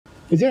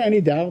Is there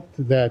any doubt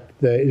that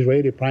the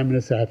Israeli Prime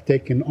Minister have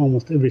taken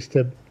almost every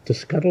step to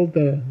scuttle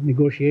the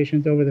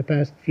negotiations over the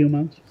past few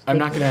months? I'm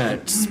not going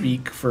to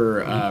speak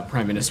for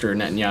Prime Minister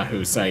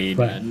Netanyahu, Saeed,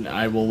 Right. and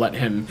I will let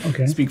him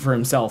speak for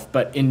himself.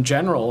 But in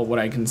general, what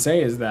I can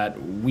say is that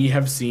we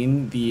have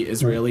seen the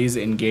Israelis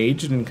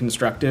engaged and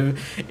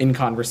constructive in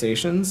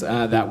conversations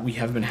that we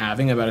have been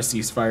having about a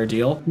ceasefire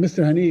deal.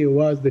 Mr. Haniya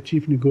was the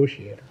chief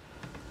negotiator.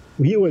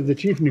 He was the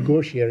chief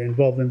negotiator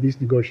involved in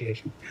these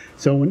negotiations.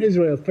 So when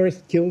Israel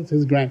first kills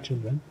his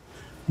grandchildren,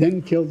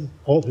 then kills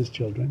all his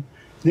children,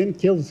 then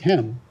kills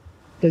him,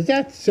 does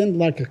that send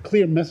like a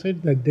clear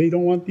message that they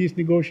don't want these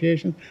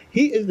negotiations?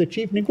 He is the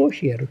chief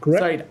negotiator,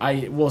 correct? Saeed,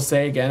 I will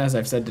say again, as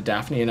I've said to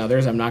Daphne and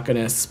others, I'm not going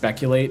to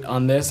speculate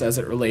on this as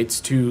it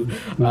relates to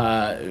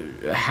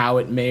how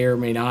it may or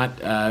may not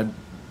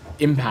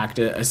impact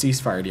a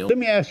ceasefire deal. Let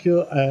me ask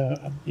you,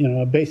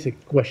 a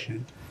basic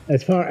question.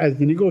 As far as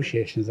the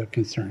negotiations are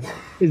concerned,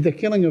 is the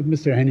killing of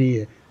Mr.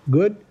 Haniya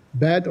good,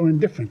 bad, or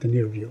indifferent in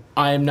your view?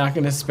 I am not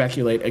going to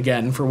speculate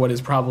again for what is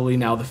probably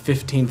now the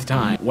 15th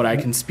time. What I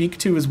can speak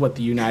to is what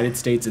the United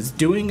States is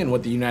doing and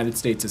what the United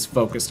States is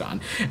focused on.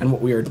 And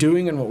what we are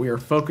doing and what we are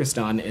focused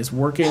on is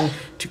working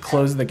to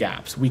close the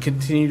gaps. We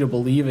continue to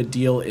believe a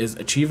deal is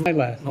achievable.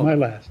 My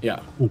last. Yeah.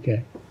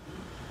 Okay.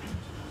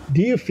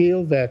 Do you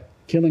feel that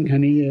killing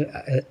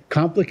Haniya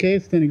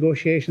complicates the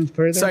negotiations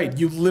further? Saeed,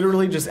 you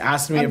literally just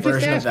asked me a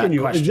version of that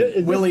question.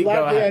 Is Willie, this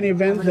go likely ahead. an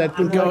event that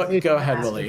Go ahead, Willie.